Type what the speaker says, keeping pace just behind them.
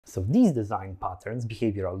So these design patterns,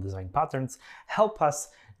 behavioral design patterns, help us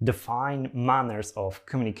define manners of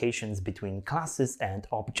communications between classes and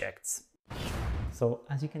objects. So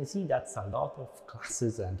as you can see, that's a lot of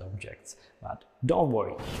classes and objects, but don't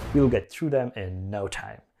worry, we'll get through them in no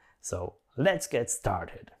time. So let's get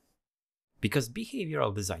started. Because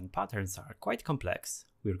behavioral design patterns are quite complex,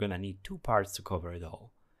 we're gonna need two parts to cover it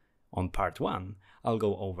all. On part 1, I'll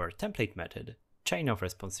go over template method, chain of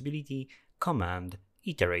responsibility, command,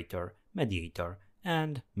 iterator, mediator,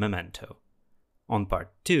 and memento. On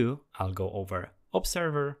part 2, I'll go over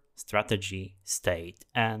observer, strategy, state,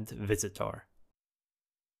 and visitor.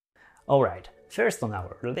 Alright, first on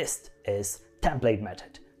our list is template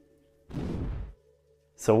method.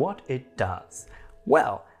 So what it does?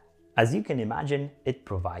 Well, as you can imagine, it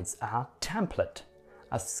provides a template,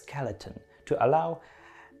 a skeleton, to allow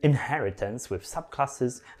inheritance with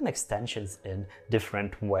subclasses and extensions in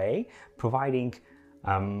different way, providing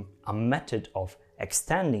a method of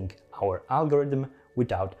extending our algorithm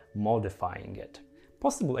without modifying it.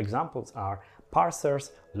 Possible examples are parsers,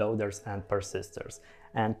 loaders, and persisters.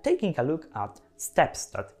 And taking a look at steps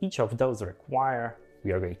that each of those require,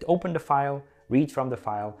 we are going to open the file, read from the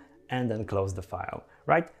file, and then close the file,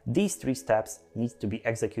 right? These three steps need to be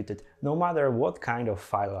executed no matter what kind of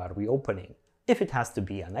file are we opening. If it has to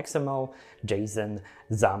be an XML, JSON,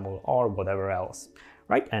 XAML, or whatever else,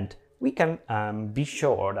 right? And we can be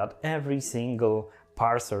sure that every single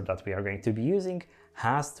parser that we are going to be using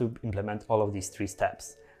has to implement all of these three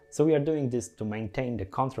steps. So we are doing this to maintain the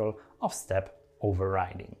control of step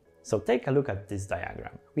overriding. So take a look at this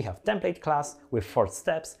diagram. We have template class with 4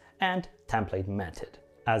 steps and template method.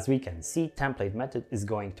 As we can see, template method is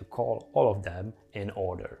going to call all of them in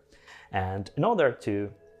order. And in order to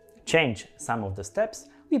change some of the steps,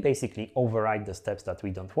 we basically override the steps that we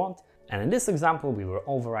don't want. And in this example, we will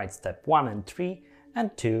override step 1 and 3,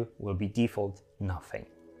 and 2 will be default nothing.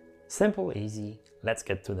 Simple, easy. Let's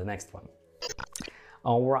get to the next one.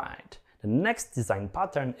 All right. The next design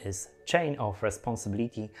pattern is chain of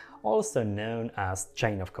responsibility, also known as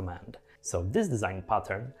chain of command. So this design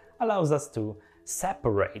pattern allows us to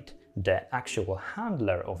separate the actual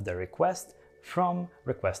handler of the request from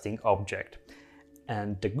requesting object.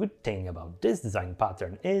 And the good thing about this design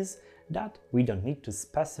pattern is that we don't need to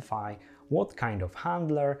specify what kind of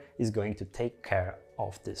handler is going to take care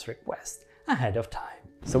of this request ahead of time.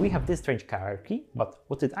 So we have this strange hierarchy, but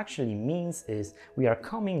what it actually means is we are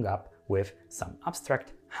coming up with some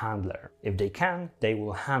abstract handler. If they can, they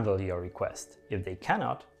will handle your request. If they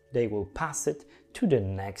cannot, they will pass it to the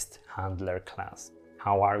next handler class.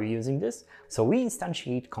 How are we using this? So we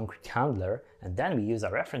instantiate concrete handler, and then we use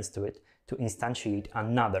a reference to it to instantiate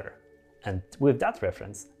another. And with that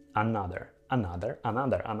reference, another.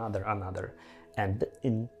 And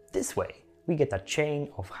in this way, we get a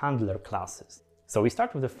chain of handler classes. So we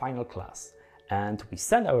start with the final class, and we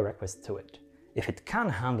send our request to it. If it can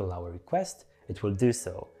handle our request, it will do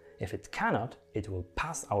so. If it cannot, it will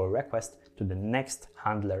pass our request to the next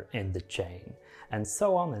handler in the chain, and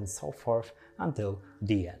so on and so forth until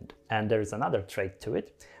the end. And there is another trait to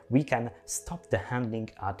it. We can stop the handling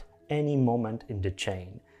at any moment in the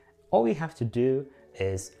chain. All we have to do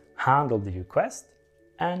is handle the request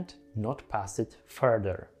and not pass it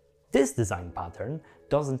further. This design pattern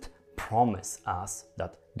doesn't promise us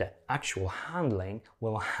that the actual handling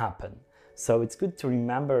will happen. So it's good to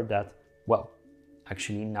remember that, well,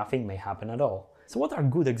 actually nothing may happen at all. So what are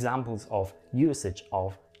good examples of usage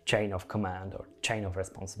of chain of command or chain of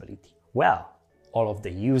responsibility? Well, all of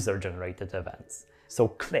the user-generated events. So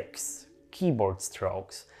clicks, keyboard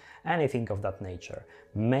strokes, anything of that nature.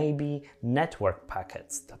 Maybe network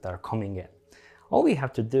packets that are coming in. All we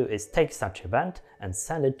have to do is take such event and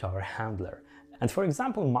send it to our handler. And for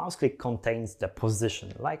example, mouse click contains the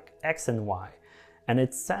position, like X and Y, and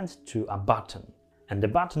it's sent to a button, and the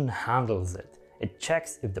button handles it. It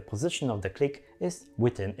checks if the position of the click is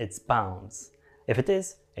within its bounds. If it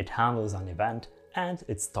is, it handles an event and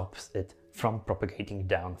it stops it from propagating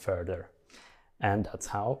down further. And that's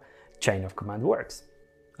how chain of command works.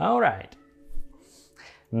 All right.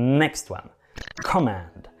 Next one,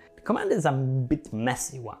 command. Command is a bit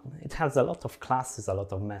messy one. It has a lot of classes, a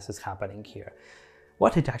lot of messes happening here.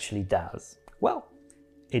 What it actually does? Well,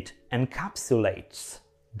 it encapsulates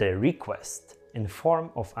the request in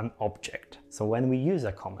form of an object. So when we use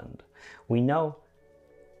a command, we know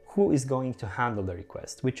who is going to handle the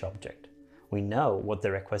request, which object. We know what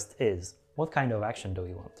the request is, what kind of action do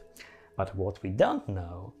we want. But what we don't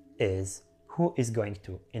know is who is going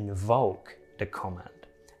to invoke the command.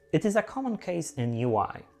 It is a common case in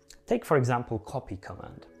UI. Take, for example, copy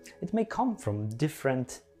command. It may come from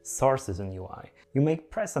different sources in UI. You may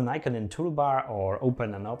press an icon in toolbar or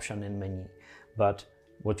open an option in menu, but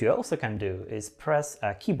what you also can do is press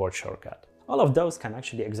a keyboard shortcut. All of those can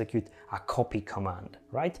actually execute a copy command,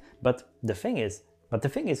 right? But the thing is,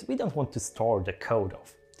 we don't want to store the code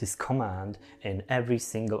of this command in every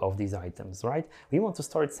single of these items, right? We want to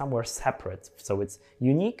store it somewhere separate, so it's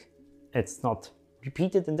unique, it's not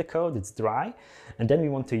repeated in the code, it's dry, and then we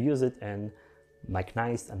want to use it in like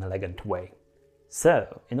nice and elegant way.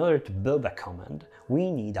 So in order to build a command,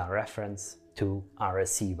 we need a reference to our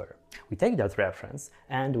receiver. We take that reference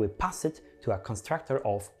and we pass it to a constructor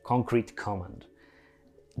of concrete command.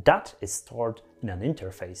 That is stored in an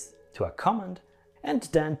interface to a command and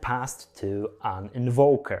then passed to an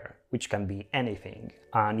invoker, which can be anything.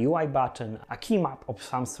 An UI button, a key map of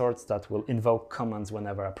some sorts that will invoke commands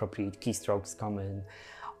whenever appropriate keystrokes come in,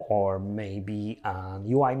 or maybe an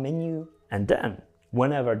UI menu. And then,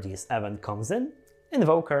 whenever this event comes in,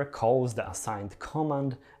 invoker calls the assigned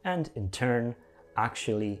command and in turn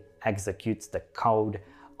actually executes the code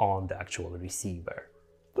on the actual receiver.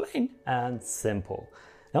 Plain and simple.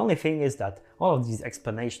 The only thing is that all of these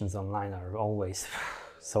explanations online are always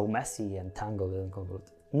so messy and tangled and convoluted.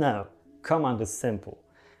 No, command is simple.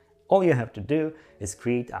 All you have to do is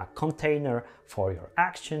create a container for your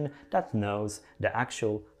action that knows the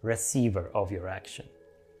actual receiver of your action.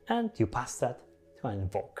 And you pass that to an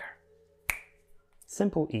invoker.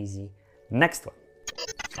 Simple, easy. Next one.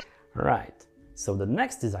 Right, so the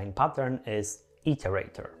next design pattern is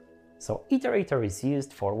Iterator. So Iterator is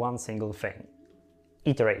used for one single thing.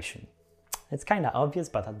 Iteration. It's kind of obvious,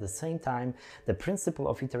 but at the same time, the principle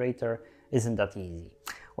of Iterator isn't that easy.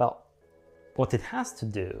 Well, what it has to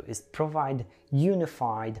do is provide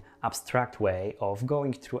unified, abstract way of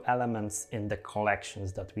going through elements in the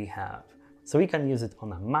collections that we have. So we can use it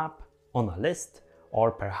on a map, on a list, or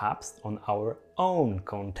perhaps on our own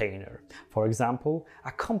container. For example,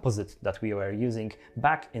 a composite that we were using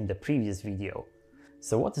back in the previous video.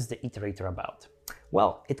 So what is the Iterator about?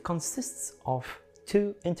 Well, it consists of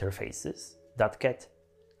two interfaces that get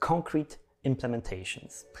concrete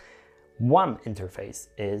implementations. One interface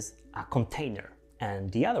is a container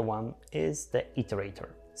and the other one is the iterator.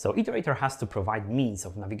 So iterator has to provide means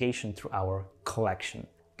of navigation through our collection.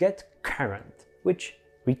 Get current, which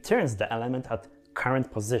returns the element at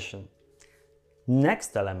current position.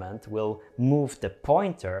 Next element will move the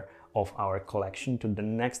pointer of our collection to the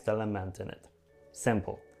next element in it.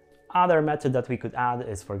 Simple. Other method that we could add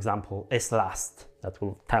is, for example, isLast. That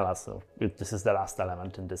will tell us if this is the last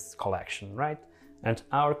element in this collection, right? And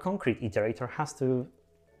our concrete iterator has to,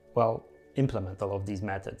 well, implement all of these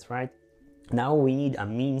methods, right? Now we need a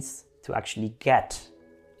means to actually get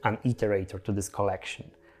an iterator to this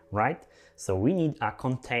collection, right? So we need a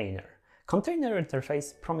container. Container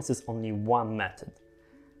interface promises only one method,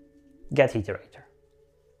 getIterator.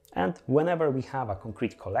 And whenever we have a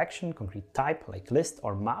concrete collection, concrete type like list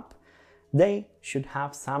or map, they should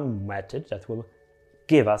have some method that will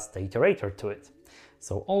give us the iterator to it.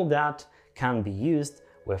 So all that can be used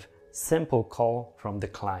with simple call from the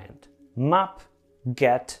client. Map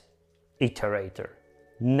get iterator.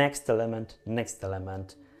 Next element,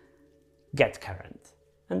 get current.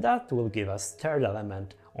 And that will give us third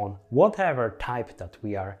element on whatever type that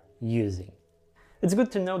we are using. It's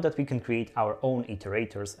good to know that we can create our own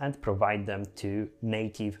iterators and provide them to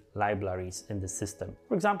native libraries in the system.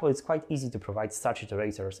 For example, it's quite easy to provide such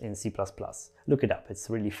iterators in C++. Look it up, it's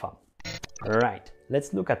really fun. Alright,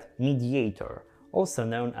 let's look at Mediator, also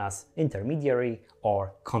known as intermediary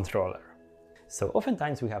or controller. So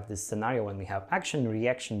oftentimes we have this scenario when we have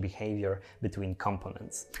action-reaction behavior between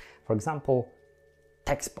components. For example,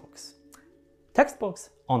 textbox. Textbox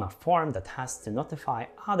on a form that has to notify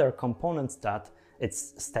other components that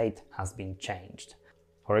its state has been changed.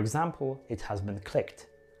 For example, it has been clicked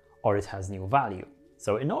or it has new value.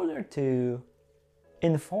 So in order to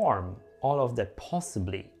inform all of the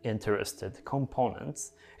possibly interested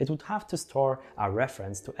components, it would have to store a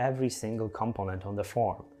reference to every single component on the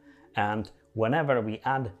form. And whenever we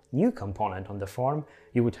add new component on the form,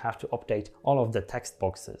 you would have to update all of the text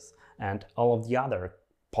boxes and all of the other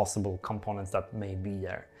possible components that may be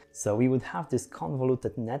there. So we would have this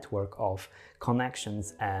convoluted network of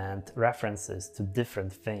connections and references to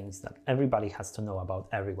different things that everybody has to know about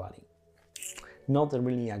everybody. Not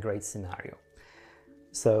really a great scenario.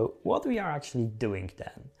 So what we are actually doing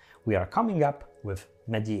then? We are coming up with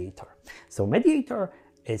Mediator. So Mediator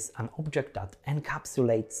is an object that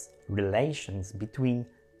encapsulates relations between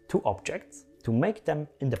two objects to make them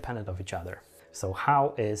independent of each other. So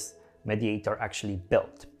how is Mediator actually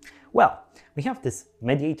built? Well, we have this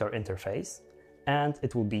Mediator interface and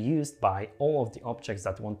it will be used by all of the objects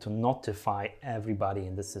that want to notify everybody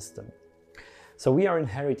in the system. So we are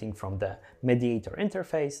inheriting from the mediator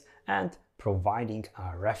interface and providing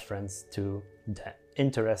a reference to the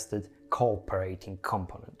interested cooperating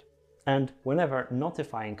component. And whenever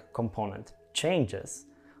notifying component changes,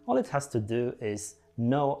 all it has to do is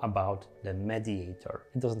know about the mediator.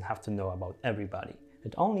 It doesn't have to know about everybody.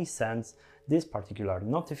 It only sends this particular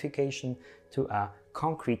notification to a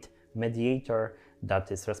concrete mediator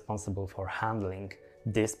that is responsible for handling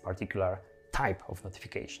this particular type of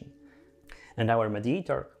notification. And our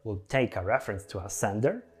mediator will take a reference to a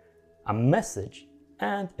sender, a message,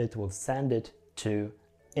 and it will send it to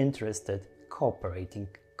interested cooperating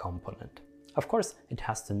component. Of course, it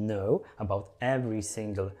has to know about every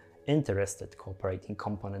single interested cooperating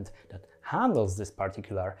component that handles this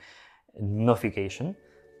particular notification,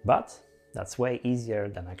 but that's way easier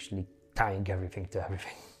than actually tying everything to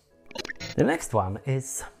everything. The next one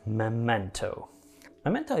is Memento.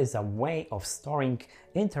 Memento is a way of storing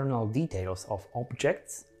internal details of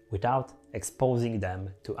objects without exposing them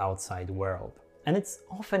to outside world. And it's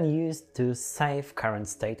often used to save current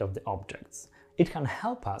state of the objects. It can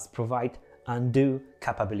help us provide undo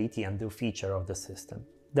capability, undo feature of the system.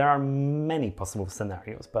 There are many possible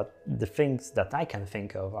scenarios, but the things that I can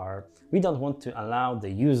think of are, we don't want to allow the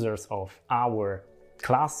users of our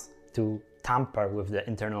class to tamper with the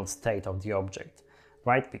internal state of the object,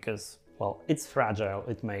 right? Because, well, it's fragile,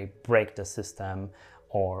 it may break the system,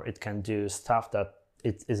 or it can do stuff that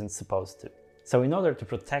it isn't supposed to. So in order to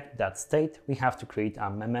protect that state, we have to create a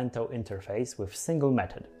Memento interface with single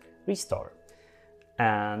method, restore.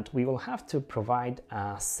 And we will have to provide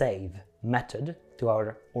a save method to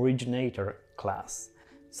our originator class.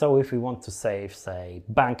 So if we want to save, say,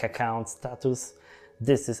 bank account status,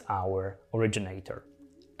 this is our originator.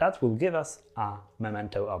 That will give us a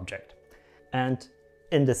Memento object. And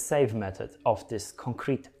in the save method of this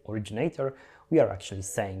concrete originator, we are actually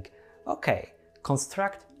saying, okay,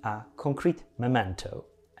 construct a concrete Memento,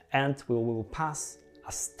 and we will pass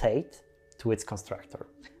a state to its constructor.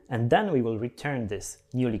 And then we will return this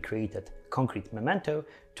newly created concrete Memento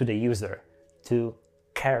to the user, to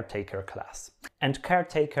caretaker class. And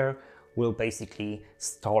caretaker will basically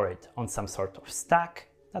store it on some sort of stack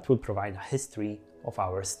that will provide a history of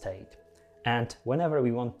our state. And whenever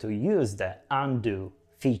we want to use the undo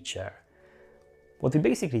feature, what we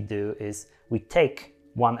basically do is we take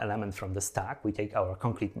one element from the stack, we take our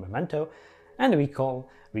concrete Memento, and we call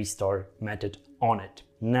restore method on it.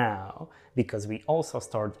 Now, because we also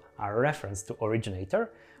stored a reference to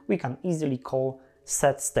originator, we can easily call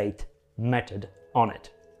setState method on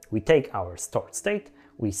it. We take our stored state,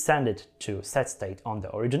 we send it to setState on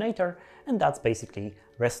the originator, and that's basically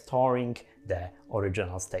restoring the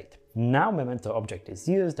original state. Now Memento object is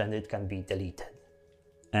used and it can be deleted.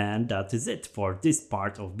 And that is it for this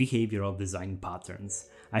part of behavioral design patterns.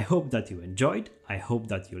 I hope that you enjoyed, I hope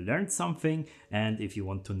that you learned something, and if you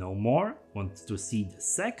want to know more, want to see the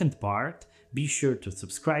second part, be sure to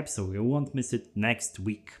subscribe so you won't miss it next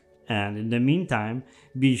week. And in the meantime,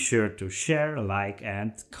 be sure to share, like,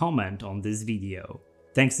 and comment on this video.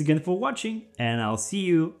 Thanks again for watching, and I'll see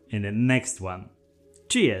you in the next one.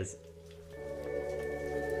 Cheers!